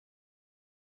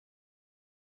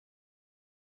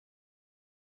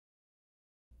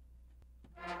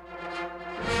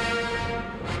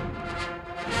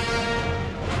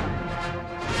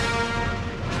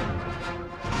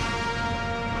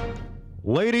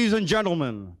Ladies and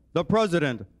gentlemen, the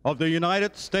President of the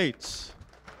United States.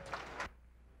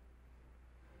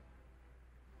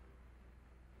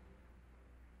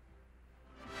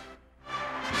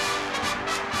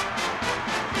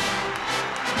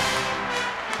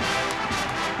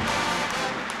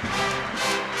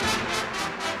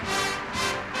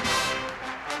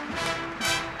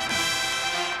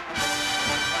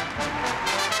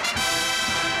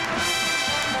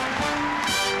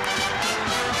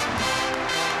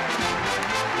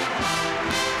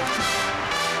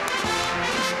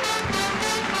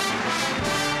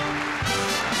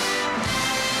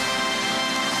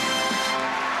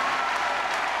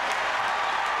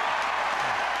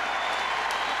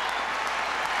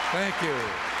 Thank you.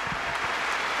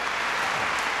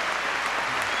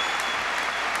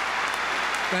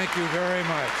 Thank you very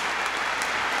much.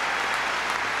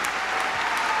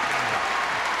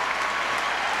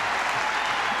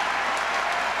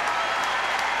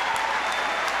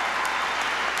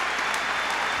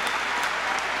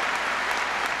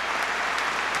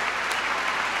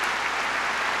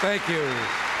 Thank you.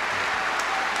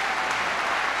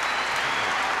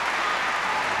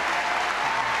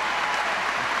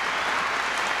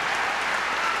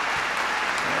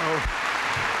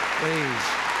 Please.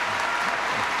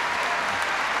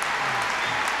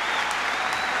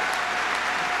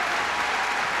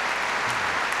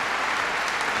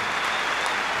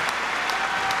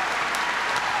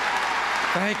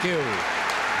 Thank you.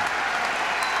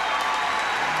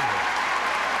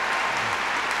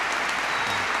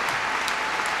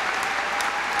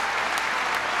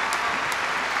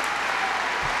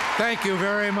 Thank you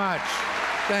very much.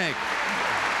 Thank you.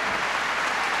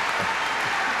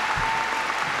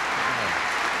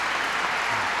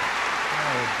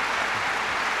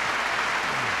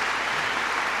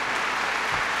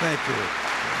 Thank you.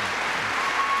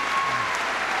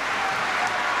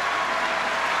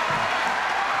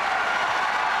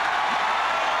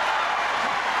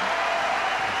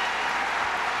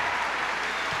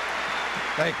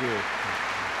 Thank you.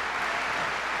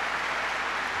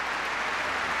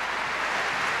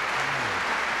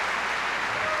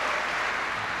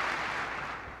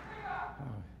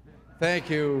 Thank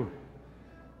you.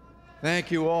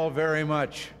 Thank you all very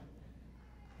much.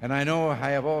 And I know I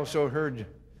have also heard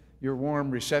your warm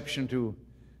reception to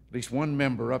at least one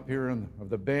member up here of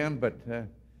the band, but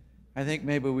I think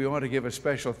maybe we ought to give a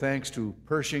special thanks to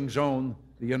Pershing's own,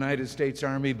 the United States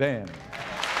Army Band.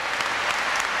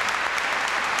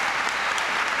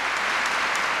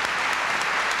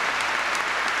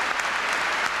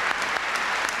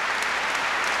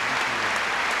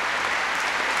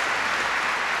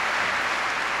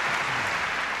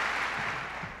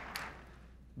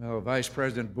 Well, Vice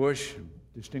President Bush,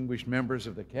 distinguished members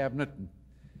of the Cabinet, and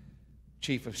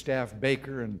Chief of Staff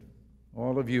Baker, and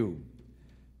all of you,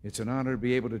 it's an honor to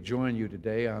be able to join you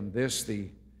today on this,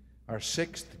 our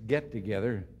sixth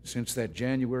get-together since that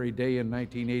January day in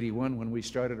 1981 when we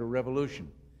started a revolution.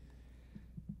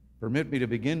 Permit me to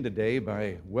begin today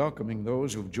by welcoming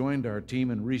those who've joined our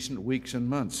team in recent weeks and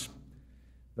months,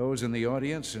 those in the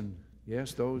audience, and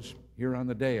yes, those here on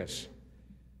the dais.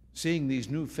 Seeing these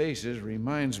new faces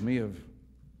reminds me of,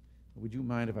 would you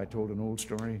mind if I told an old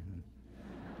story?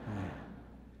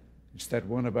 It's that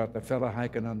one about the fella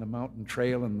hiking on the mountain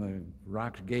trail and the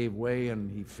rocks gave way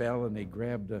and he fell and he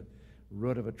grabbed a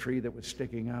root of a tree that was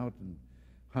sticking out and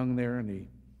hung there, and he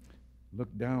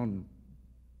looked down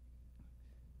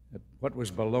at what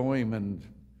was below him and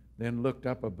then looked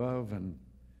up above and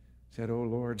said, "Oh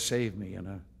Lord, save me." And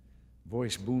a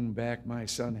voice boomed back, "My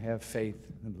son, have faith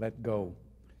and let go."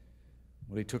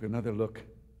 Well, he took another look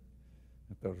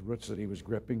at those roots that he was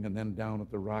gripping and then down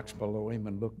at the rocks below him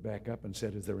and looked back up and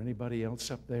said, "Is there anybody else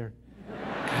up there?"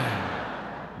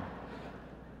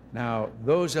 Now,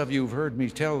 those of you who've heard me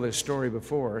tell this story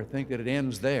before think that it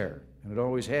ends there, and it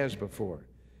always has before.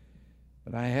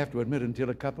 But I have to admit, until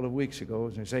a couple of weeks ago,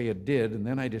 as I say, it did, and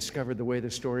then I discovered the way the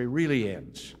story really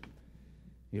ends.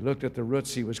 He looked at the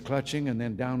roots he was clutching and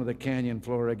then down to the canyon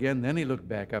floor again. Then he looked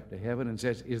back up to heaven and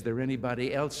says, "Is there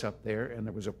anybody else up there?" And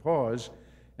there was a pause,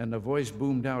 and the voice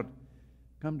boomed out,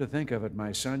 "Come to think of it,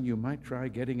 my son, you might try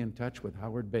getting in touch with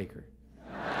Howard Baker."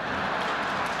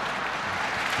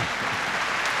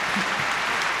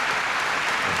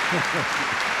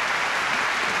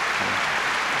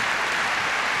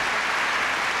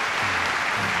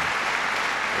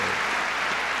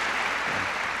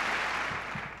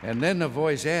 And then the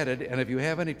voice added, "And if you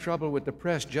have any trouble with the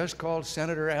press, just call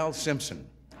Senator Al Simpson."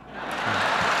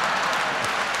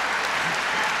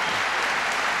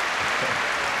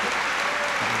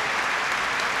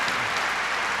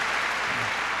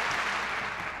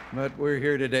 But we're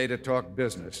here today to talk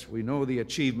business. We know the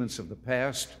achievements of the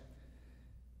past,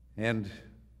 and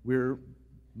we're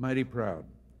mighty proud.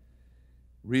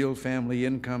 Real family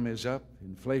income is up.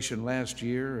 Inflation last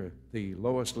year at the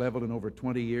lowest level in over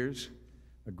 20 years.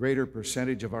 A greater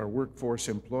percentage of our workforce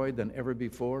employed than ever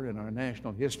before in our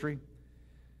national history.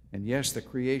 And yes, the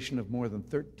creation of more than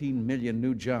 13 million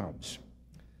new jobs.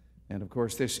 And of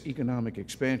course, this economic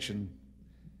expansion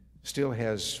still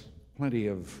has plenty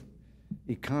of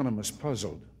economists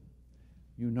puzzled.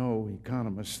 You know,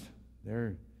 economists,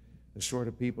 they're the sort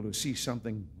of people who see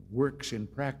something works in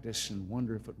practice and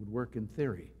wonder if it would work in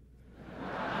theory.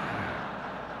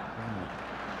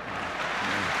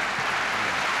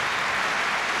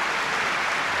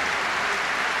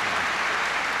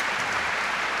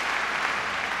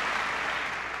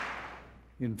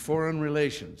 In foreign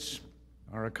relations,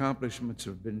 our accomplishments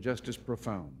have been just as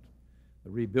profound. The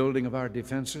rebuilding of our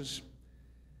defenses.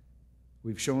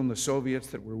 We've shown the Soviets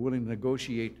that we're willing to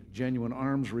negotiate genuine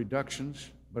arms reductions,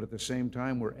 but at the same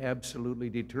time, we're absolutely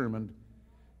determined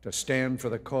to stand for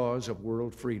the cause of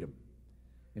world freedom.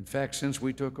 In fact, since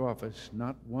we took office,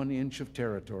 not 1 inch of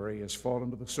territory has fallen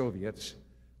to the Soviets,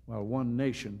 while one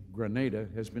nation, Grenada,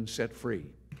 has been set free.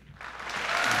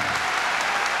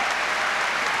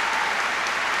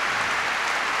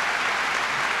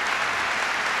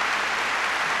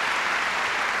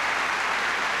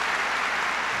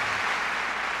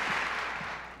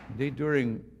 Indeed,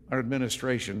 during our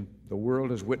administration, the world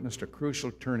has witnessed a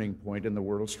crucial turning point in the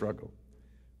world struggle.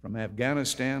 From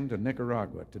Afghanistan to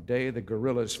Nicaragua, today the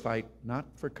guerrillas fight not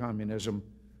for communism,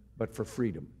 but for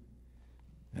freedom.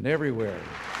 And everywhere,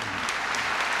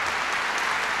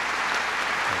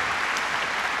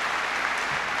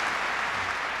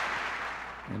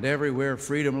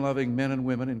 freedom-loving men and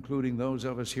women, including those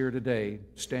of us here today,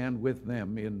 stand with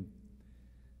them in,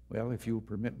 well, if you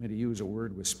permit me to use a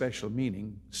word with special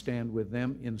meaning, stand with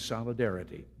them in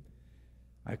solidarity.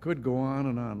 I could go on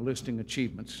and on listing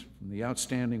achievements, from the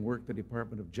outstanding work the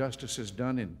Department of Justice has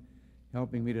done in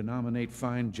helping me to nominate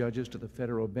fine judges to the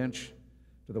federal bench,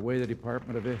 to the way the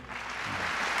Department of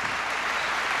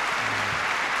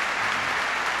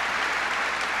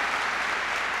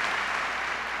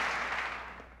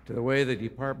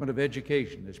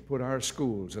Education has put our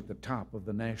schools at the top of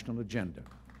the national agenda.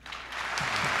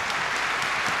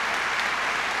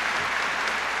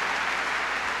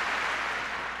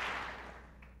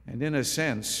 And in a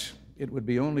sense, it would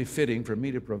be only fitting for me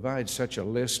to provide such a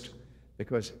list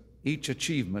because each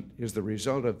achievement is the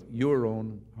result of your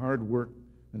own hard work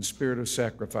and spirit of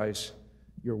sacrifice,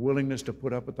 your willingness to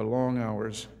put up with the long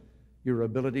hours, your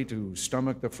ability to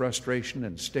stomach the frustration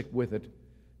and stick with it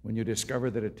when you discover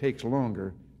that it takes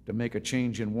longer to make a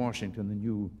change in Washington than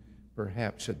you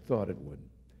perhaps had thought it would.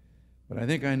 But I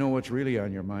think I know what's really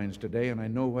on your minds today, and I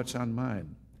know what's on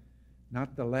mine.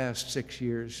 Not the last 6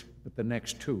 years, but the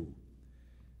next 2.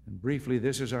 And briefly,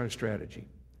 this is our strategy.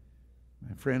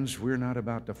 My friends, we're not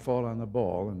about to fall on the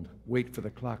ball and wait for the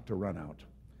clock to run out.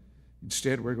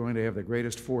 Instead, we're going to have the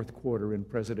greatest fourth quarter in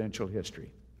presidential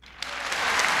history.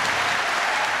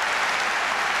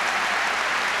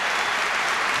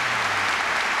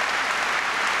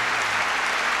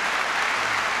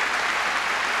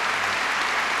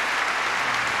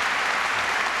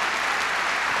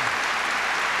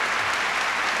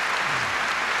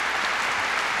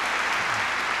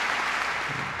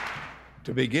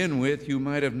 To begin with, you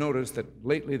might have noticed that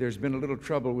lately there's been a little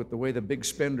trouble with the way the big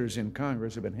spenders in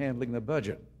Congress have been handling the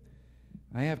budget.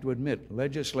 I have to admit,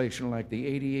 legislation like the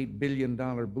 $88 billion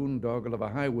boondoggle of a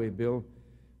highway bill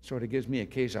sort of gives me a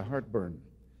case of heartburn.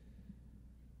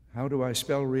 How do I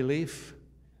spell relief?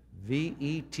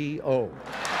 V-E-T-O.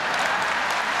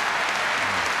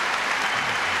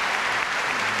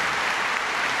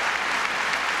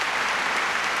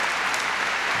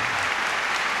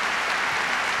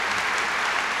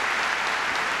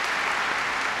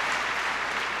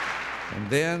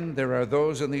 Then there are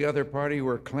those in the other party who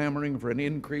are clamoring for an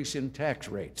increase in tax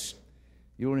rates.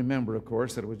 You'll remember, of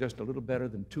course, that it was just a little better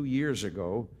than 2 years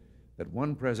ago that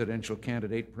one presidential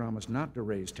candidate promised not to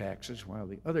raise taxes, while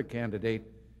the other candidate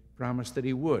promised that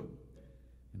he would.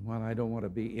 And while I don't want to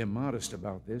be immodest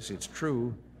about this, it's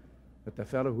true that the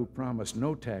fellow who promised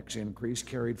no tax increase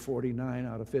carried 49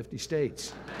 out of 50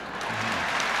 states.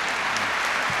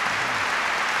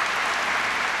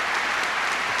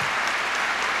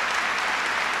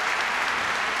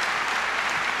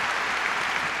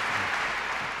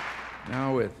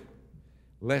 Now, with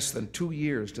less than 2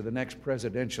 years to the next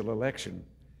presidential election,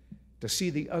 to see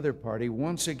the other party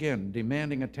once again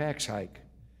demanding a tax hike,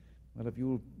 well, if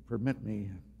you'll permit me,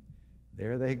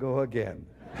 there they go again.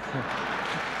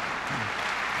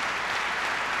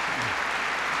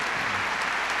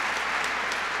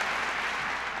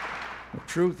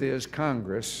 truth is,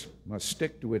 Congress must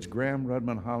stick to its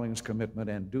Graham-Rudman-Hollings commitment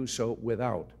and do so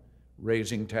without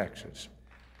raising taxes.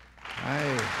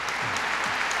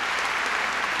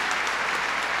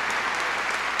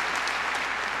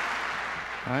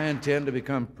 I intend to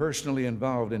become personally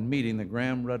involved in meeting the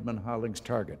Graham-Rudman-Hollings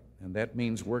target, and that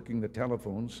means working the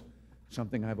telephones,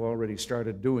 something I've already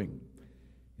started doing.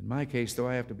 In my case, though,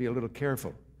 I have to be a little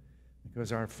careful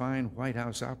because our fine White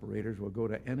House operators will go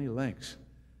to any lengths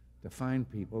to find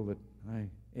people that I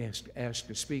ask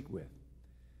to speak with.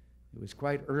 It was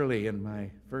quite early in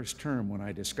my first term when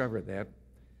I discovered that.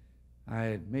 I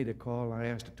had made a call. I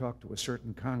asked to talk to a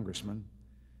certain congressman.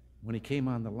 When he came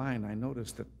on the line, I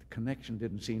noticed that the connection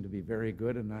didn't seem to be very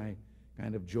good, and I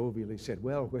kind of jovially said,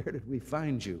 "Well, where did we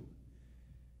find you?"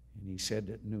 And he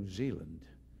said, "New Zealand."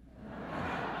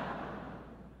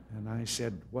 And I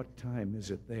said, "What time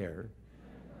is it there?"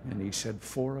 And he said,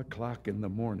 4 o'clock in the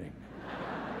morning.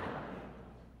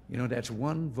 You know, that's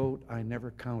one vote I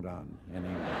never count on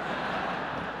anymore.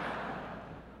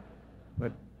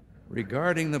 But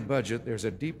regarding the budget, there's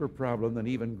a deeper problem than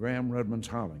even Graham-Rudman's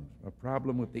Hollings, a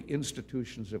problem with the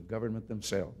institutions of government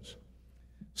themselves.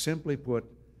 Simply put,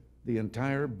 the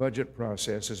entire budget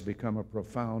process has become a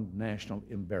profound national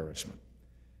embarrassment.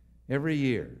 Every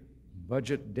year,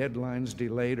 budget deadlines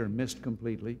delayed or missed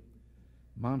completely,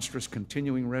 monstrous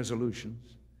continuing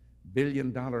resolutions,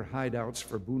 billion-dollar hideouts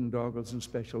for boondoggles and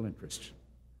special interests.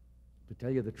 To tell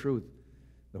you the truth,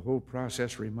 the whole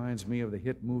process reminds me of the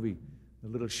hit movie, The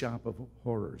Little Shop of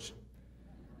Horrors.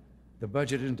 The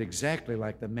budget isn't exactly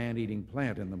like the man-eating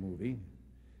plant in the movie,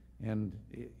 and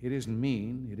it isn't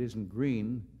mean, it isn't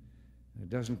green, it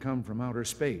doesn't come from outer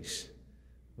space,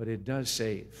 but it does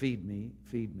say, "Feed me,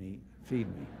 feed me, feed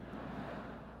me."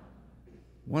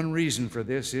 One reason for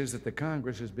this is that the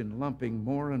Congress has been lumping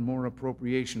more and more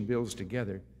appropriation bills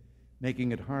together,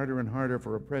 making it harder and harder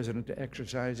for a president to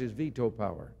exercise his veto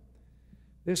power.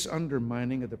 This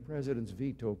undermining of the president's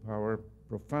veto power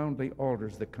profoundly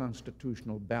alters the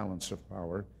constitutional balance of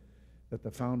power that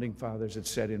the Founding Fathers had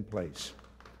set in place.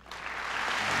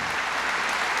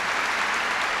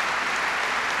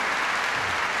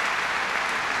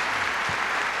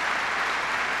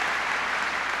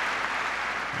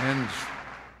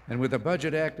 And with the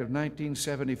Budget Act of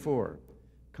 1974,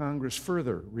 Congress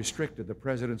further restricted the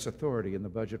president's authority in the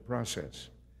budget process.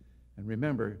 And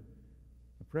remember,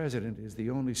 the president is the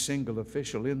only single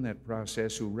official in that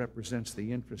process who represents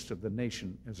the interests of the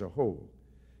nation as a whole,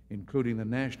 including the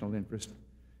national interest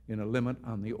in a limit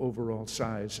on the overall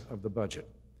size of the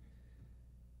budget.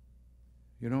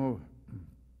 You know,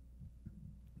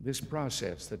 this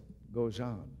process that goes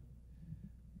on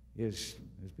has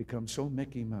become so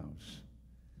Mickey Mouse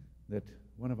that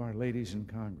one of our ladies in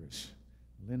Congress,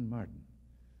 Lynn Martin,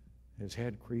 has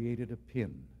had created a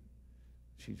pin.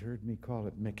 She's heard me call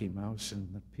it Mickey Mouse,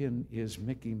 and the pin is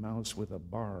Mickey Mouse with a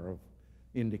bar of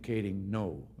indicating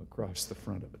no across the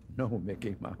front of it. No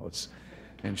Mickey Mouse.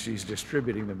 And she's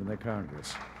distributing them in the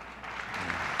Congress.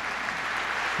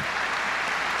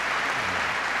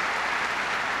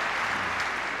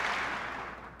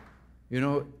 You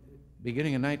know,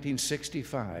 beginning in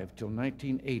 1965 till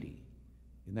 1980,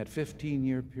 in that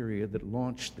 15-year period that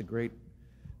launched the Great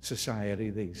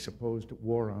Society, the supposed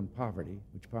war on poverty,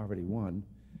 which poverty won,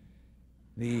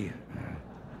 in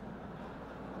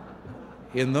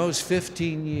those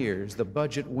 15 years, the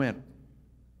budget went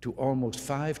to almost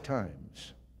 5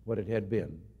 times what it had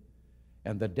been,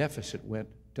 and the deficit went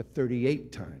to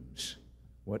 38 times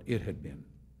what it had been.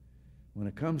 When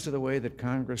it comes to the way that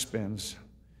Congress spends,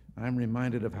 I'm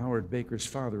reminded of Howard Baker's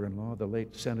father-in-law, the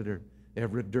late Senator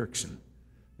Everett Dirksen.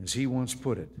 As he once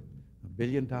put it, $1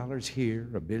 billion here,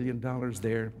 $1 billion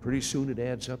there, pretty soon it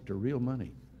adds up to real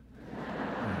money.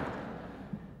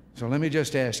 So let me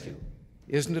just ask you,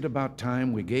 isn't it about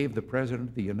time we gave the President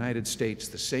of the United States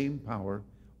the same power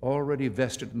already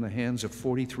vested in the hands of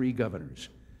 43 governors,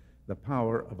 the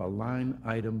power of a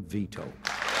line-item veto?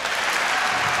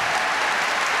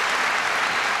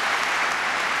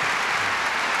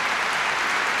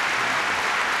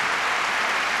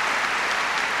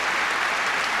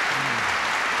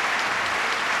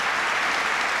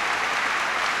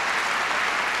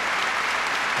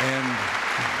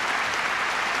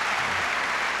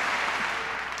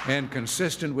 And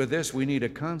consistent with this, we need a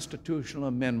constitutional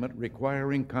amendment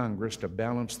requiring Congress to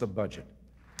balance the budget.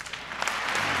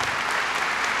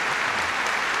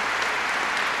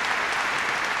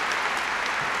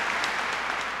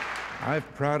 I've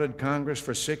prodded Congress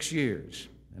for 6 years,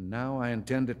 and now I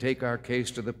intend to take our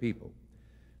case to the people.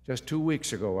 Just 2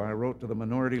 weeks ago, I wrote to the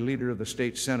minority leader of the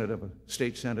state Senate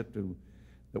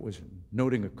to that was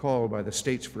noting a call by the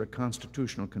states for a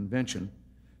constitutional convention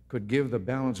could give the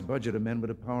balanced budget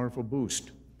amendment a powerful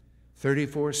boost.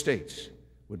 34 states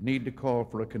would need to call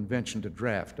for a convention to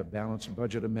draft a balanced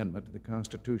budget amendment to the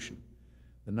Constitution.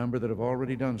 The number that have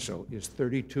already done so is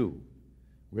 32.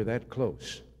 We're that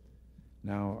close.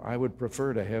 Now, I would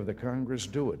prefer to have the Congress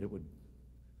do it. It would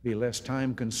be less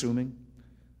time-consuming,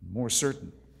 more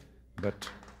certain. But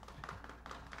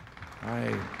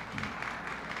I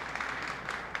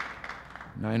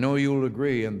know you'll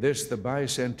agree, in this, the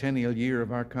bicentennial year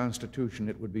of our Constitution,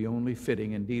 it would be only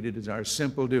fitting, indeed it is our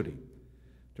simple duty,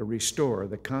 to restore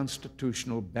the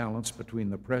constitutional balance between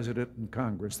the President and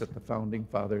Congress that the Founding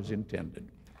Fathers intended.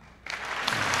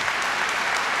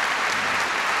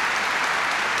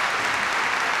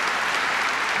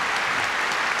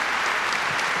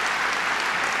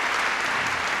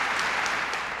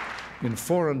 In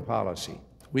foreign policy,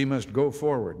 we must go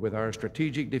forward with our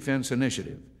Strategic Defense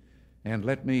Initiative. And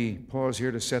let me pause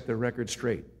here to set the record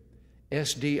straight.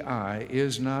 SDI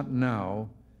is not now,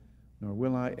 nor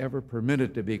will I ever permit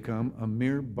it to become, a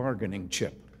mere bargaining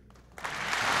chip.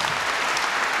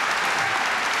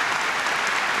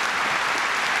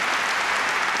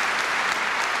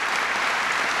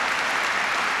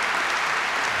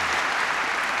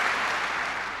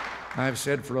 I've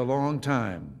said for a long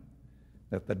time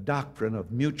that the doctrine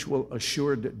of mutual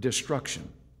assured destruction,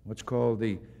 what's called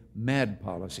the MAD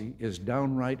policy, is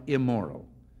downright immoral.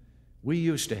 We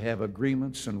used to have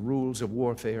agreements and rules of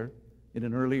warfare in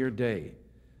an earlier day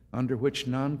under which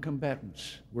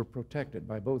non-combatants were protected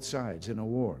by both sides in a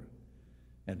war.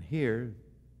 And here,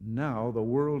 now, the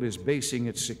world is basing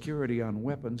its security on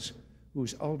weapons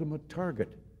whose ultimate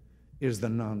target is the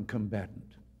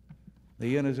non-combatant,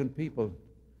 the innocent people,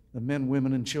 the men,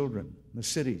 women, and children, the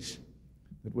cities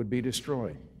that would be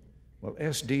destroyed. Well,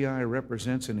 SDI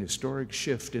represents an historic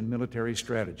shift in military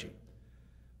strategy,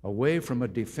 away from a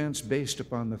defense based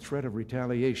upon the threat of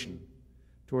retaliation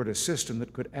toward a system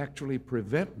that could actually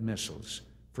prevent missiles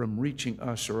from reaching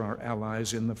us or our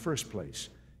allies in the first place.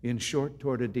 In short,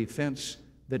 toward a defense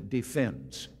that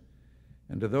defends.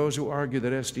 And to those who argue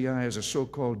that SDI has a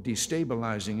so-called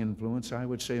destabilizing influence, I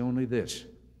would say only this.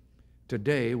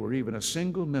 Today, were even a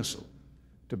single missile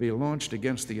to be launched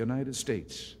against the United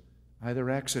States, either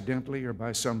accidentally or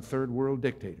by some third world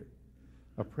dictator,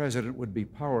 a president would be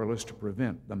powerless to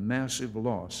prevent the massive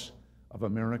loss of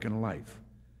American life,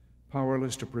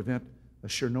 powerless to prevent a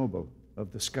Chernobyl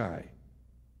of the sky.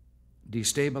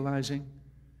 Destabilizing,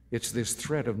 it's this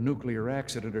threat of nuclear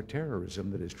accident or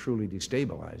terrorism that is truly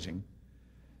destabilizing.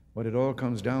 What it all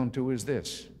comes down to is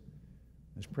this.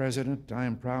 As president, I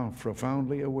am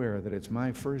profoundly aware that it's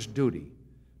my first duty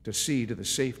to see to the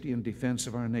safety and defense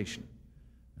of our nation.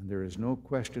 And there is no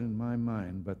question in my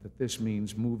mind but that this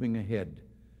means moving ahead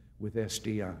with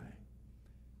SDI.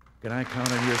 Can I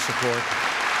count on your support?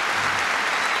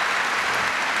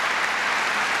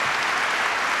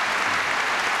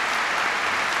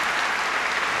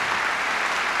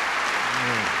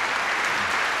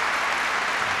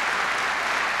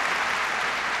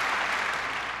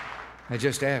 I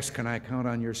just asked, can I count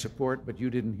on your support, but you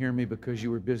didn't hear me because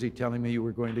you were busy telling me you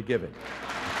were going to give it.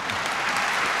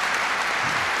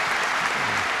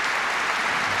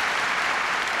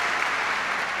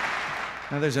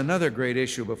 Now, there's another great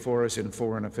issue before us in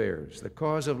foreign affairs, the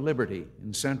cause of liberty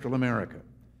in Central America.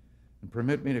 And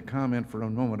permit me to comment for a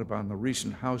moment upon the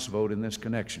recent House vote in this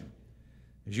connection.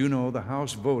 As you know, the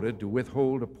House voted to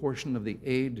withhold a portion of the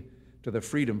aid to the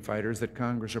freedom fighters that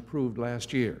Congress approved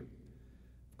last year.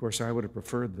 Of course, I would have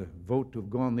preferred the vote to have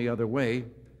gone the other way,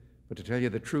 but to tell you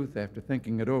the truth, after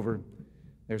thinking it over,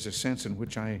 there's a sense in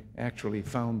which I actually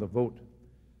found the vote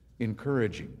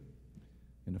encouraging.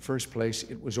 In the first place,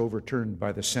 it was overturned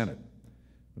by the Senate.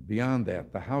 But beyond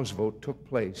that, the House vote took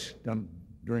place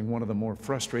during one of the more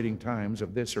frustrating times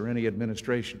of this or any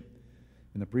administration.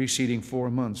 In the preceding 4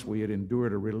 months, we had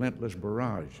endured a relentless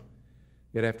barrage.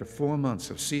 Yet after 4 months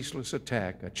of ceaseless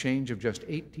attack, a change of just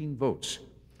 18 votes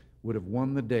would have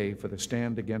won the day for the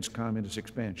stand against communist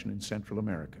expansion in Central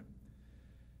America.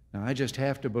 Now, I just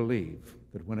have to believe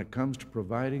that when it comes to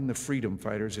providing the freedom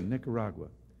fighters in Nicaragua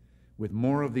with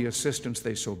more of the assistance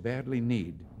they so badly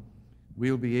need,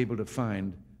 we'll be able to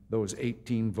find those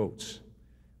 18 votes.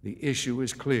 The issue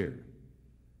is clear.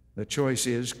 The choice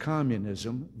is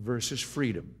communism versus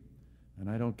freedom. And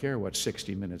I don't care what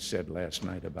 60 Minutes said last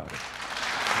night about it.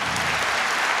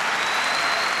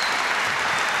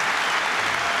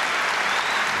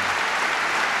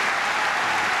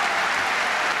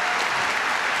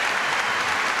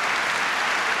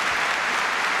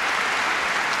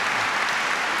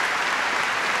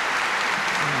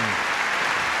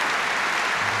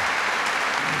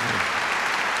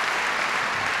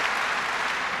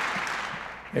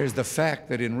 There's the fact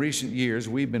that in recent years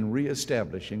we've been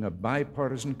reestablishing a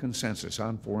bipartisan consensus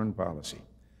on foreign policy.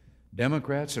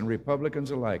 Democrats and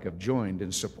Republicans alike have joined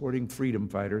in supporting freedom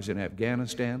fighters in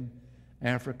Afghanistan,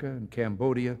 Africa, and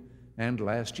Cambodia, and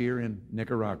last year in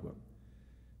Nicaragua.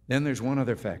 Then there's one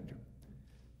other factor.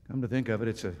 Come to think of it,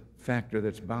 it's a factor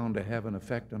that's bound to have an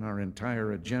effect on our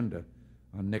entire agenda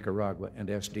on Nicaragua and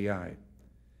SDI,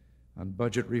 on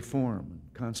budget reform and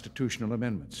constitutional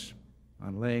amendments,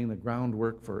 on laying the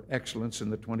groundwork for excellence in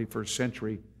the 21st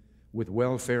century with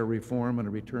welfare reform and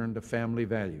a return to family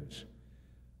values,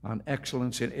 on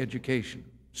excellence in education,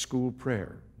 school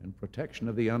prayer, and protection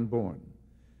of the unborn,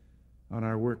 on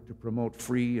our work to promote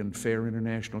free and fair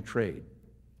international trade,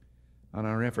 on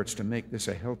our efforts to make this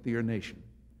a healthier nation,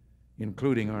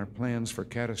 including our plans for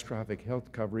catastrophic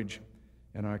health coverage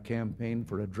and our campaign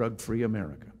for a drug-free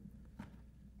America.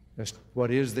 Just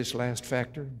what is this last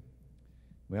factor?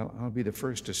 Well, I'll be the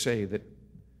first to say that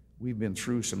we've been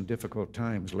through some difficult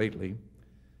times lately,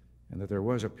 and that there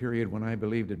was a period when I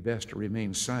believed it best to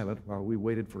remain silent while we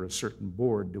waited for a certain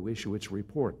board to issue its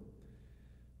report.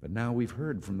 But now we've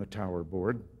heard from the Tower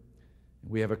Board,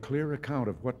 and we have a clear account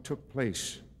of what took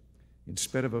place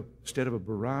instead of a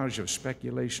barrage of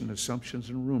speculation, assumptions,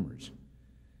 and rumors.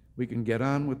 We can get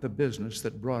on with the business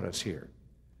that brought us here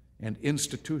and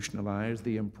institutionalize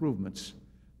the improvements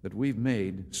that we've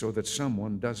made so that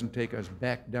someone doesn't take us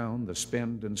back down the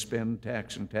spend and spend,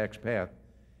 tax and tax path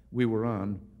we were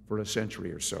on for a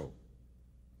century or so.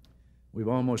 We've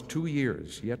almost 2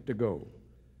 years yet to go,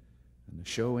 and the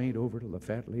show ain't over till the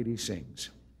fat lady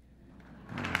sings.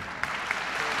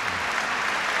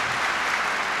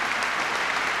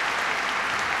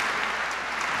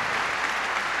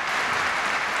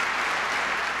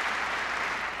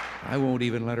 I won't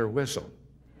even let her whistle.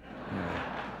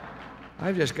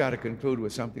 I've just got to conclude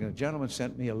with something. A gentleman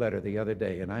sent me a letter the other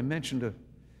day, and I mentioned a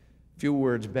few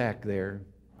words back there,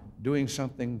 doing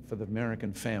something for the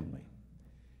American family.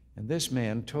 And this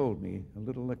man told me a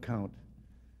little account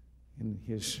in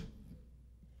his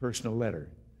personal letter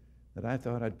that I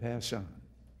thought I'd pass on.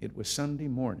 It was Sunday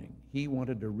morning. He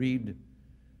wanted to read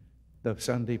the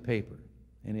Sunday paper,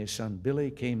 and his son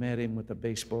Billy came at him with a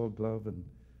baseball glove and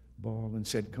ball and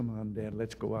said, "Come on, Dad,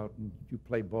 let's go out and you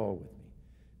play ball with me."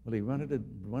 Well, he wanted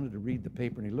to read the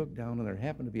paper, and he looked down, and there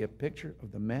happened to be a picture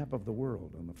of the map of the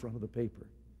world on the front of the paper.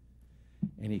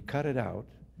 And he cut it out,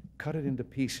 cut it into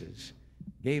pieces,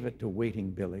 gave it to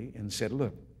waiting Billy, and said,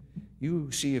 "Look,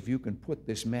 you see if you can put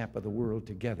this map of the world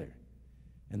together,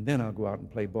 and then I'll go out and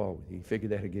play ball with you." He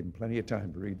figured that would give him plenty of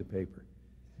time to read the paper.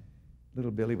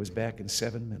 Little Billy was back in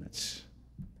 7 minutes,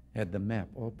 had the map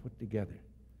all put together.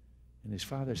 And his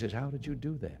father says, "How did you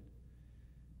do that?"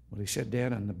 Well, he said,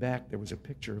 "Dad, on the back there was a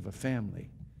picture of a family,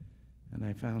 and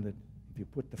I found that if you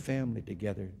put the family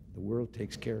together, the world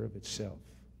takes care of itself."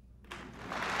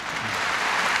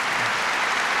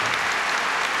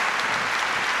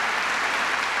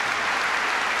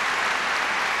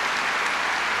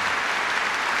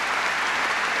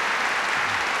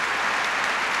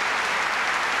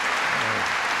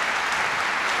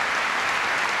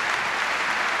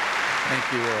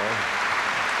 Thank you all.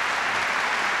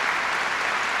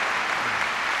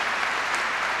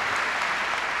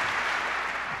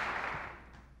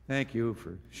 Thank you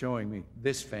for showing me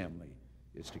this family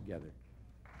is together.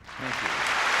 Thank you.